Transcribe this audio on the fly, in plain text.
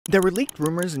There were leaked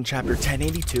rumors in chapter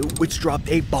 1082 which dropped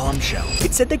a bombshell.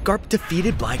 It said that Garp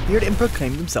defeated Blackbeard and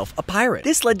proclaimed himself a pirate.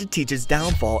 This led to Teach's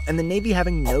downfall and the Navy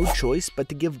having no choice but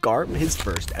to give Garp his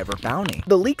first ever bounty.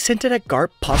 The leaks hinted at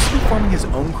Garp possibly forming his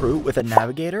own crew with a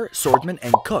navigator, swordsman,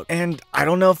 and cook. And I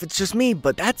don't know if it's just me,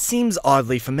 but that seems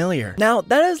oddly familiar. Now,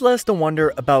 that has led us to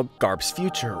wonder about Garp's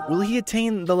future. Will he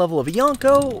attain the level of a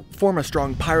Yonko, form a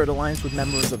strong pirate alliance with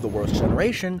members of the World's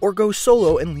Generation, or go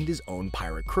solo and lead his own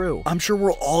pirate crew? I'm sure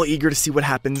we're all eager to see what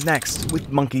happens next. With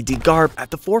Monkey D. Garp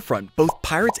at the forefront, both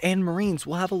pirates and marines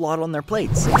will have a lot on their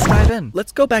plates. Let's dive in.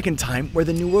 Let's go back in time where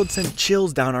the New World sent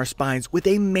chills down our spines with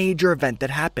a major event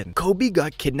that happened. Kobe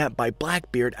got kidnapped by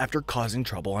Blackbeard after causing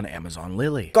trouble on Amazon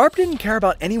Lily. Garp didn't care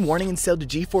about any warning and sailed to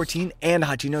G14 and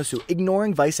Hachinosu,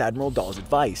 ignoring Vice Admiral Dahl's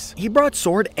advice. He brought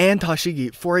Sword and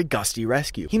Tashigi for a gusty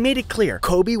rescue. He made it clear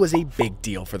Kobe was a big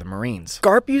deal for the Marines.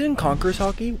 Garp, using Conqueror's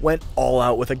Hockey, went all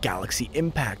out with a galaxy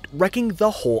impact, wrecking the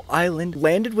whole island.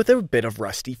 Landed with a bit of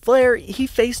rusty flair, he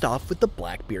faced off with the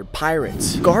Blackbeard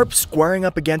pirates. Garp, squaring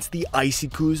up against the icy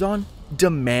Kuzan,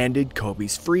 demanded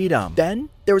Kobe's freedom. Then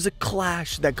there was a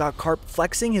clash that got Garp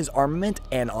flexing his armament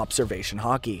and observation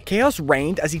hockey. Chaos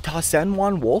reigned as he tossed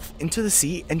Senwan Wolf into the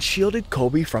sea and shielded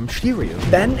Kobe from Shiryu.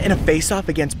 Then, in a face-off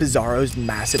against Bizarro's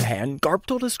massive hand, Garp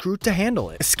told his crew to handle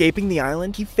it. Escaping the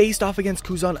island, he faced off against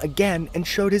Kuzan again and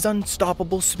showed his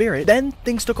unstoppable spirit. Then,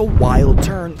 things took a wild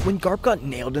turn when Garp got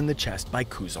nailed in the chest by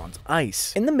Kuzan's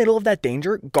ice. In the middle of that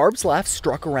danger, Garp's laugh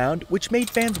struck around, which made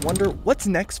fans wonder what's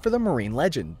next for the Marine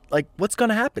legend. Like, what's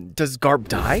gonna happen? Does Garp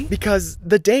die? Because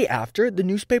the day after, the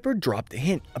newspaper dropped a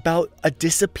hint about a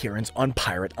disappearance on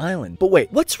Pirate Island. But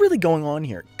wait, what's really going on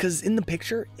here? Because in the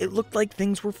picture, it looked like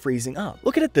things were freezing up.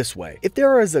 Look at it this way. If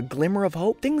there is a glimmer of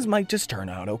hope, things might just turn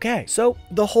out okay. So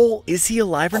the whole is he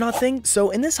alive or not thing? So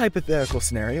in this hypothetical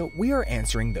scenario, we are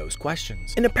answering those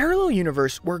questions. In a parallel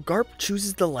universe where Garp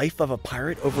chooses the life of a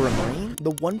pirate over a marine,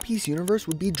 the One Piece universe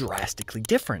would be drastically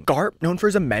different. Garp, known for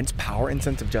his immense power and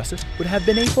sense of justice, would have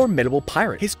been a formidable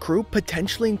pirate. His crew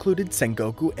potentially included Sengoku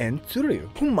and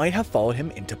Tsuryu, who might have followed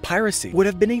him into piracy, would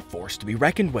have been a force to be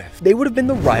reckoned with. They would have been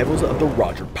the rivals of the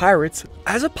Roger Pirates.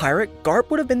 As a pirate, Garp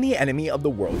would have been the enemy of the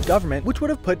world's government, which would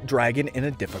have put Dragon in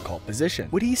a difficult position.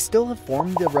 Would he still have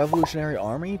formed the Revolutionary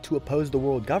Army to oppose the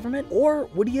world government, or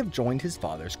would he have joined his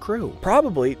father's crew?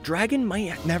 Probably, Dragon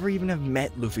might never even have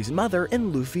met Luffy's mother,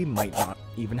 and Luffy might not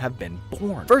even have been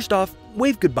born. First off,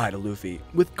 wave goodbye to Luffy.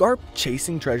 With Garp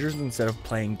chasing treasures instead of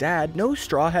playing dad, no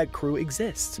Straw Hat crew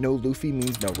exists. No Luffy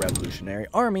means no Revolutionary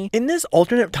Army. In this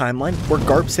alternate timeline where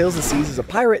Garp sails the seas as a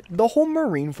pirate, the whole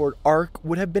Marineford arc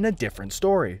would have been a different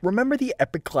story. Remember the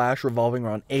epic clash revolving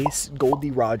around Ace,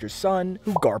 Goldie Roger's son,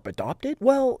 who Garp adopted?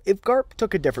 Well, if Garp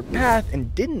took a different path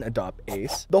and didn't adopt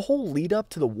Ace, the whole lead up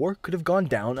to the war could have gone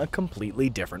down a completely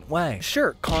different way.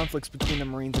 Sure, conflicts between the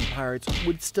Marines and pirates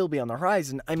would still be on the horizon.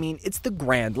 I mean, it's the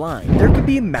grand line. There could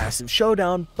be a massive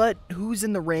showdown, but who's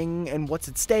in the ring and what's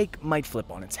at stake might flip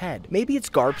on its head. Maybe it's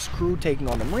Garp's crew taking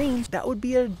on the Marines. That would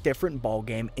be a different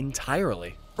ballgame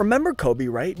entirely. Remember Kobe,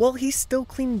 right? Well, he's still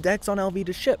cleaning decks on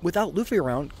Alvida's ship. Without Luffy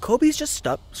around, Kobe's just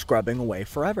stuck scrubbing away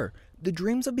forever. The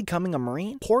dreams of becoming a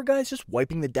Marine? Poor guy's just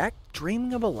wiping the deck,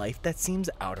 dreaming of a life that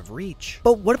seems out of reach.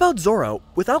 But what about Zoro?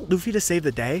 Without Luffy to save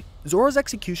the day, Zoro's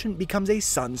execution becomes a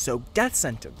sun-soaked death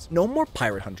sentence. No more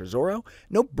pirate hunter Zoro,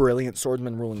 no brilliant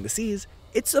swordsman ruling the seas.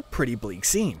 It's a pretty bleak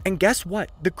scene. And guess what?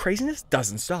 The craziness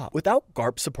doesn't stop. Without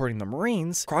Garp supporting the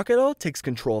Marines, Crocodile takes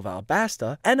control of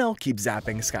Alabasta, Enel keeps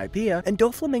zapping Skypiea, and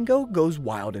Doflamingo goes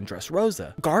wild in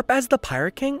Dressrosa. Garp as the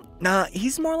Pirate King? Nah,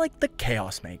 he's more like the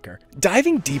Chaos Maker.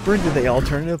 Diving deeper into the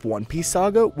alternative One Piece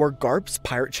saga where Garp's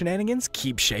pirate shenanigans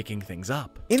keep shaking things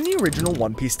up. In the original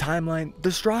One Piece timeline,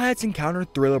 the Straw Hats encounter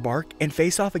Thriller Bark and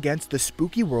face off against the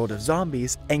spooky world of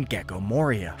zombies and Gecko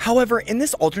Moria. However, in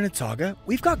this alternate saga,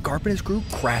 we've got Garp and his crew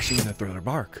crashing in the Thriller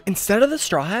Bark. Instead of the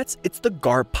Straw Hats, it's the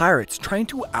Garp pirates trying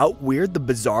to out-weird the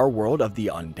bizarre world of the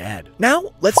undead.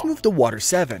 Now, let's move to Water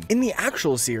 7. In the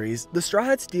actual series, the Straw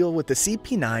Hats deal with the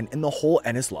CP9 and the whole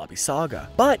Enies Lobby saga.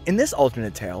 But in this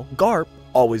alternate tale, Garp,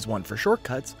 always one for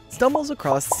shortcuts, stumbles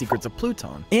across the secrets of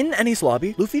Pluton. In Enies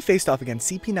Lobby, Luffy faced off against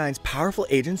CP9's powerful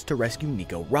agents to rescue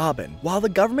Nico Robin, while the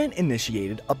government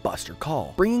initiated a Buster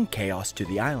Call, bringing chaos to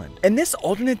the island. In this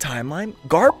alternate timeline,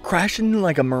 Garp crashed in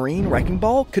like a marine wrecking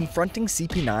ball, confronting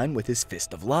CP9 with his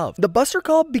fist of love. The Buster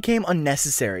Call became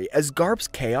unnecessary, as Garp's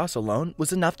chaos alone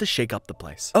was enough to shake up the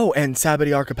place. Oh, and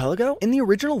Sabati Archipelago? In the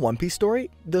original One Piece story,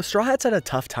 the Straw Hats had a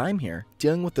tough time here.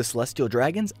 dealing with the Celestial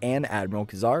Dragons and Admiral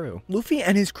Kizaru. Luffy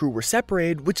and his crew were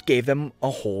separated, which gave them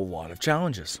a whole lot of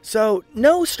challenges. So,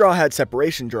 no Straw Hat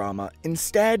separation drama.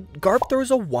 Instead, Garp throws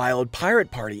a wild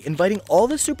pirate party, inviting all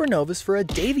the supernovas for a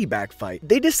Davy back fight.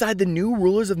 They decide the new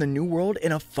rulers of the New World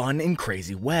in a fun and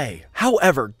crazy way.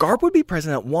 However, Garp would be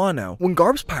present at Wano. When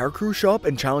Garp's pirate crew show up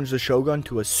and challenge the Shogun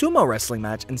to a sumo wrestling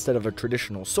match instead of a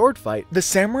traditional sword fight, the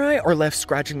samurai are left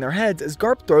scratching their heads as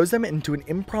Garp throws them into an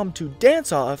impromptu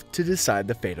dance-off to decide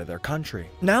the fate of their country.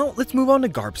 Now, let's move on to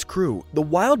Garp's crew, the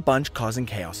wild bunch causing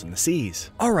chaos in the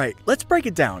seas. Alright, let's break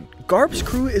it down. Garp's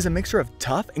crew is a mixture of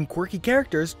tough and quirky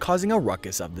characters causing a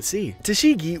ruckus of the sea.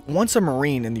 Tashigi, once a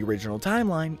marine in the original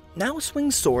timeline, now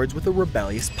swings swords with a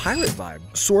rebellious pirate vibe.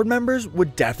 Sword members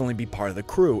would definitely be part of the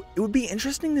crew. It would be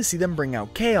interesting to see them bring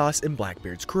out chaos in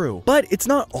Blackbeard's crew. But it's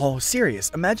not all serious.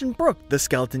 Imagine Brook, the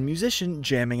skeleton musician,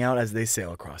 jamming out as they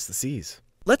sail across the seas.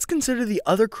 Let's consider the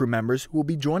other crew members who will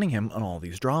be joining him on all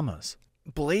these dramas.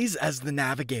 Blaze as the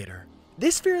navigator.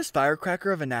 This fierce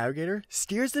firecracker of a navigator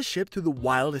steers the ship through the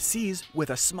wildest seas with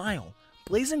a smile.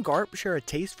 Blaze and Garp share a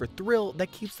taste for thrill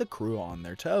that keeps the crew on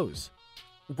their toes.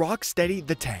 Rocksteady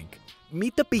the tank.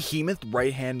 Meet the behemoth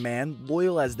right-hand man,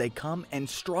 loyal as they come and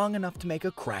strong enough to make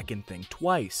a Kraken think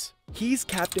twice. He's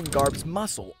Captain Garp's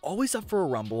muscle, always up for a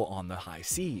rumble on the high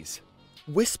seas.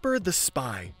 Whisper the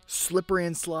spy, slippery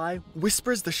and sly,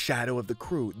 Whisper's the shadow of the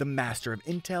crew, the master of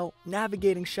intel,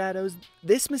 navigating shadows.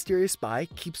 This mysterious spy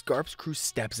keeps Garp's crew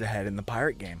steps ahead in the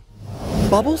pirate game.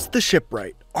 Bubbles the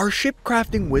shipwright, our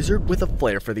ship-crafting wizard with a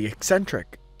flair for the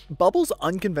eccentric. Bubbles'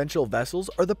 unconventional vessels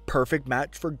are the perfect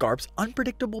match for Garp's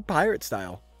unpredictable pirate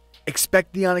style.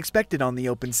 Expect the unexpected on the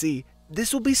open sea.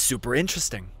 This will be super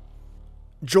interesting.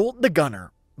 Jolt the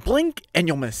gunner. Blink and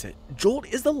you'll miss it. Jolt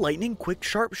is the lightning-quick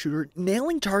sharpshooter,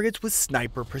 nailing targets with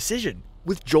sniper precision.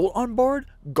 With Jolt on board,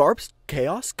 Garp's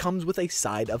chaos comes with a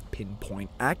side of pinpoint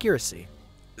accuracy.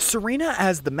 Serena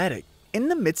as the medic. In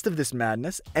the midst of this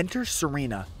madness, enters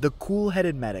Serena, the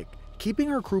cool-headed medic, keeping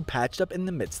her crew patched up in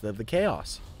the midst of the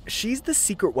chaos. She's the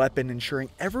secret weapon ensuring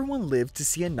everyone lives to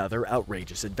see another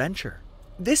outrageous adventure.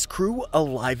 This crew, a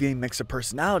lively mix of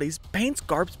personalities, paints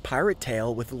Garp's pirate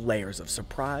tale with layers of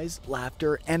surprise,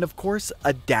 laughter, and of course,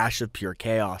 a dash of pure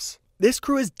chaos. This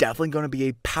crew is definitely going to be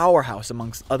a powerhouse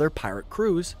amongst other pirate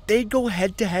crews. They'd go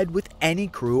head to head with any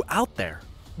crew out there.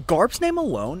 Garp's name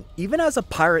alone, even as a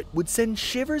pirate, would send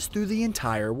shivers through the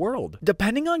entire world.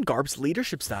 Depending on Garp's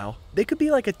leadership style, they could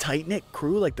be like a tight-knit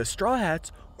crew like the Straw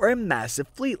Hats or a massive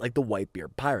fleet like the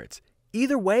Whitebeard Pirates.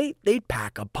 Either way, they'd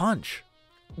pack a punch.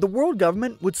 The world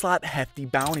government would slap hefty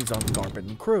bounties on Garp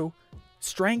and crew.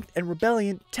 Strength and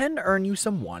rebellion tend to earn you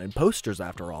some wanted posters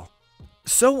after all.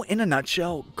 So in a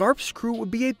nutshell, Garp's crew would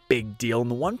be a big deal in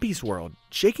the One Piece world,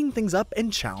 shaking things up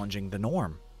and challenging the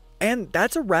norm. And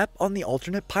that's a wrap on the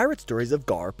alternate pirate stories of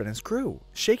Garp and his crew,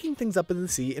 shaking things up in the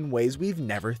sea in ways we've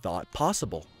never thought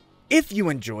possible. If you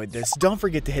enjoyed this, don't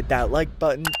forget to hit that like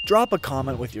button, drop a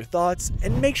comment with your thoughts,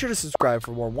 and make sure to subscribe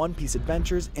for more One Piece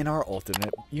adventures in our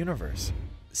alternate universe.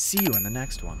 See you in the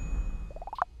next one.